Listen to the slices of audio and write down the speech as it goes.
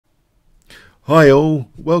Hi all,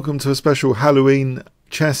 welcome to a special Halloween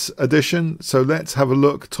chess edition. So let's have a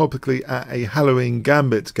look topically at a Halloween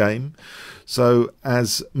Gambit game. So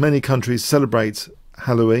as many countries celebrate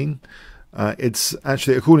Halloween, it's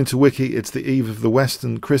actually, according to Wiki, it's the eve of the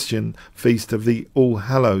Western Christian feast of the All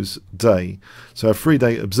Hallows Day. So a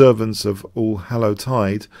 3-day observance of All Hallow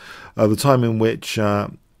Tide, the time in which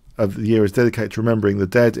of the year is dedicated to remembering the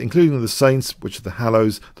dead, including the saints, which are the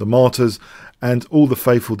Hallows, the martyrs, and all the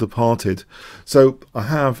faithful departed. So I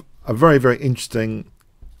have a very, very interesting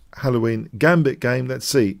Halloween Gambit game. Let's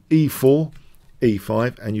see, e4,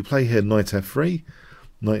 e5, and you play here knight f3,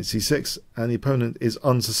 knight c6, and the opponent is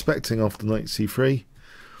unsuspecting after knight c3.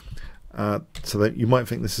 So that you might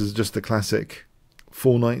think this is just the classic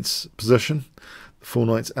four knights position, four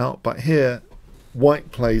knights out, but here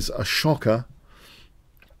white plays a shocker.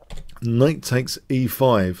 Knight takes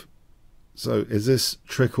e5. So is this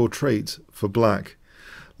trick or treat for black?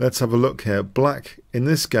 Let's have a look here. Black in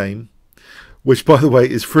this game, which by the way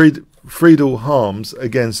is Friedhelm Harms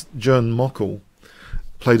against Jean Moeckel,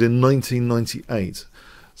 played in 1998.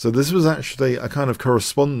 So this was actually a kind of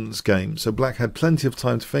correspondence game. So black had plenty of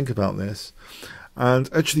time to think about this and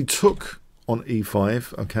actually took on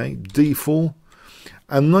e5, okay, d4,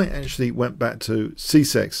 and knight actually went back to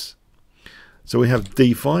c6. So we have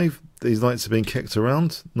d5. These knights are being kicked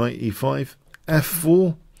around. Knight e5,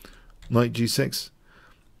 f4, knight g6,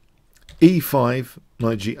 e5,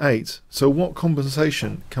 knight g8. So what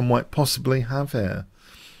compensation can white possibly have here?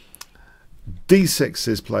 d6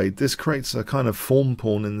 is played. This creates a kind of form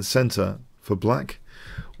pawn in the center for black.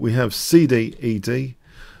 We have cd, ed.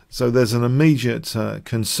 So there's an immediate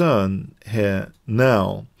concern here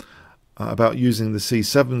now about using the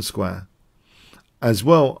c7 square, as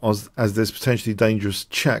well as this potentially dangerous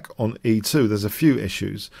check on e2. There's a few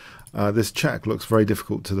issues. This check looks very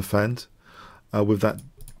difficult to defend with that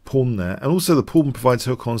pawn there. And also the pawn provides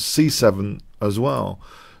hook on c7 as well.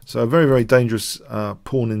 So a very, very dangerous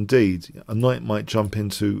pawn indeed. A knight might jump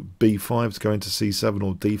into b5 to go into c7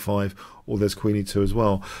 or d5, or there's queen e2 as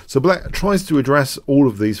well. So black tries to address all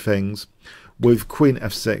of these things with queen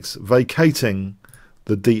f6, vacating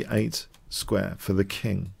the d8 square for the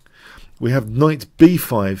king. We have knight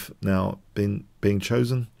b5 now being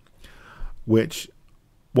chosen, which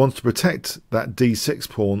wants to protect that d6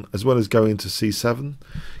 pawn as well as go into c7.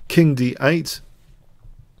 King d8.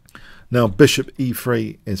 Now bishop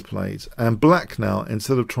e3 is played. And black now,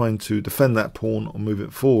 instead of trying to defend that pawn or move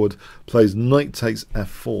it forward, plays knight takes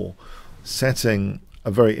f4, setting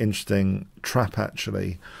a very interesting trap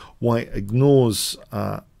actually. White ignores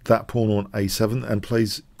that pawn on a7 and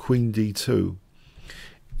plays queen d2.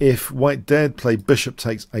 If white dared play bishop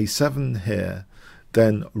takes a7 here,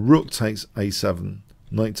 then rook takes a7,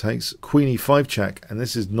 knight takes, queen e5 check, and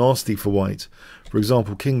this is nasty for white. For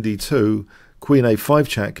example, king d2, queen a5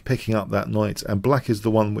 check, picking up that knight, and black is the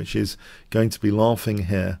one which is going to be laughing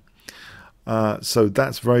here. So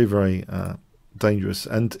that's very, very dangerous.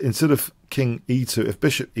 And instead of king e2, if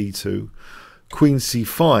bishop e2, queen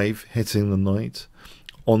c5 hitting the knight,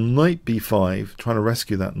 on knight b5, trying to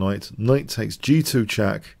rescue that knight, knight takes g2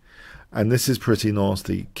 check, and this is pretty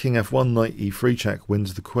nasty. King f1, knight e3 check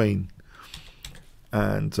wins the queen.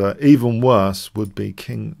 And even worse would be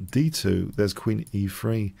king d2. There's queen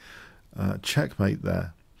e3, checkmate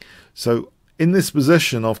there. So in this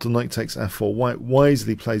position, after knight takes f4, white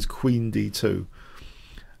wisely plays queen d2.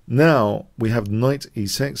 Now we have knight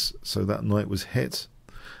e6, so that knight was hit.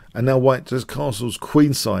 And now white just castles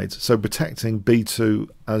queenside, so protecting b2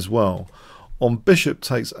 as well. On bishop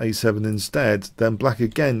takes a7 instead, then black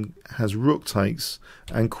again has rook takes,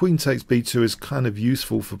 and queen takes b2 is kind of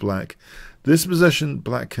useful for black. This position,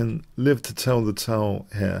 black can live to tell the tale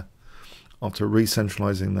here after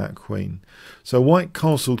re-centralizing that queen. So white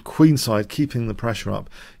castled queenside, keeping the pressure up,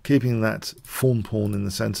 keeping that fawn pawn in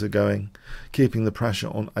the center going, keeping the pressure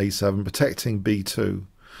on a7, protecting b2.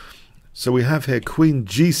 So we have here queen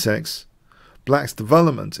g6. Black's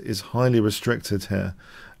development is highly restricted here,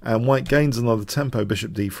 and white gains another tempo,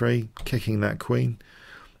 bishop d3, kicking that queen.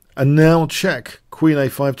 And now check, queen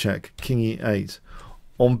a5 check, king e8.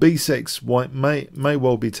 On b6, white may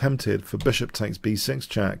well be tempted for bishop takes b6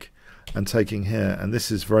 check and taking here, and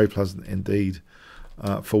this is very pleasant indeed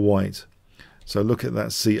for white. So look at that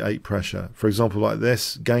c8 pressure. For example, like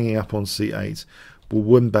this, ganging up on c8 will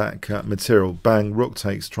win back material. Bang, rook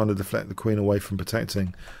takes, trying to deflect the queen away from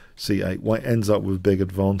protecting c8. White ends up with big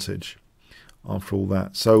advantage after all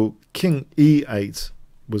that. So king e8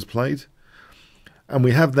 was played. And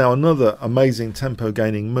we have now another amazing tempo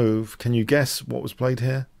gaining move. Can you guess what was played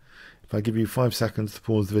here? If I give you 5 seconds to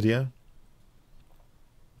pause the video.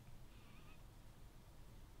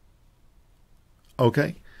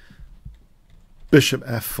 Okay, bishop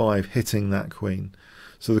f5 hitting that queen.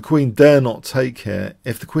 So the queen dare not take here.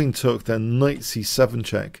 If the queen took, then knight c7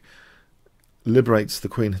 check liberates the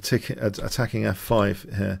queen, attacking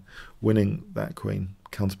f5 here, winning that queen,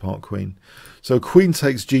 counterpart queen. So queen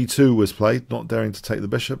takes g2 was played, not daring to take the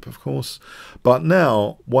bishop, of course. But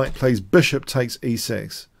now white plays bishop takes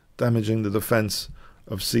e6, damaging the defense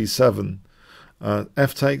of c7.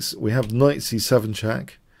 F takes, we have knight c7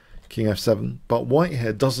 check, king f7, but white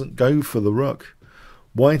here doesn't go for the rook.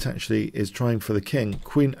 White actually is trying for the king.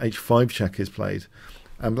 Queen h5 check is played,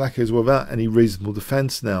 and black is without any reasonable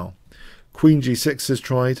defense now. Queen g6 is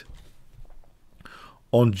tried.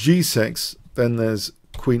 On g6, then there's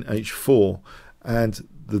queen h4, and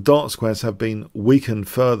the dark squares have been weakened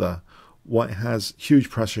further. White has huge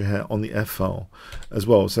pressure here on the f file as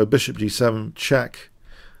well. So bishop g7 check,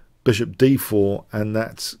 bishop d4, and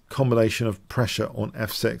that combination of pressure on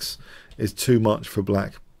f6 is too much for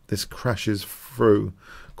black. This crashes through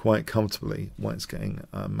quite comfortably. White's getting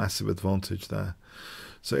a massive advantage there.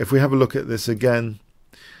 So if we have a look at this again,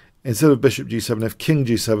 instead of bishop g7, if king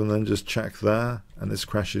g7, then just check there, and this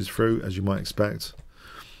crashes through, as you might expect.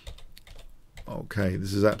 Okay,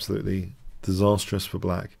 this is absolutely disastrous for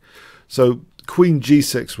black. So queen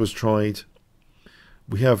g6 was tried.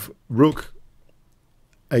 We have rook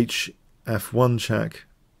hf1 check.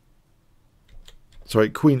 Sorry,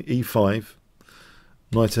 queen e5,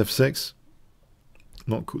 knight f6.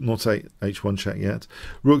 Not h1 check yet.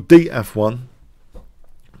 Rook df1,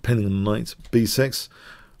 pinning the knight, b6.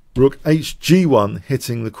 Rook hg1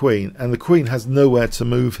 hitting the queen, and the queen has nowhere to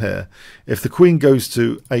move here. If the queen goes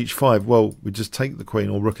to h5, well, we just take the queen,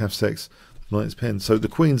 or rook f6, the knight's pinned. So the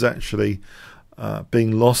queen's actually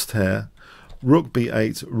being lost here. Rook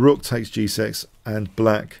b8, rook takes g6, and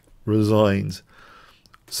black resigns.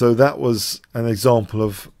 So that was an example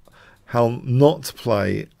of how not to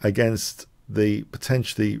play against the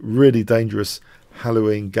potentially really dangerous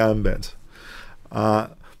Halloween Gambit.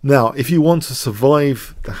 Now, if you want to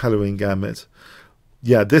survive the Halloween Gambit,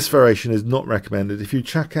 yeah, this variation is not recommended. If you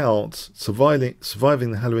check out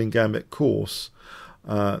Surviving the Halloween Gambit course,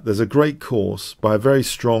 there's a great course by a very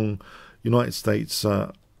strong United States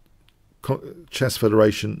Chess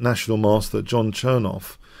Federation national master, John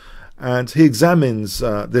Chernoff, and he examines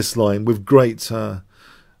this line with great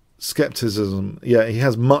skepticism. Yeah, he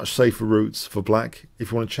has much safer routes for black.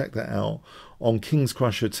 If you want to check that out on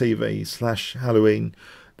Kingscrusher TV /Halloween,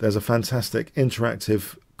 there's a fantastic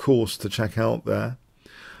interactive course to check out there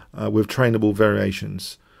with trainable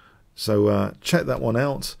variations. So check that one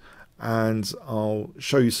out, and I'll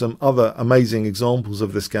show you some other amazing examples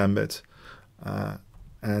of this gambit,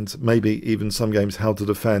 and maybe even some games how to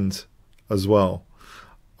defend as well.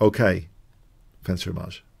 Okay, thanks very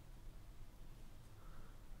much.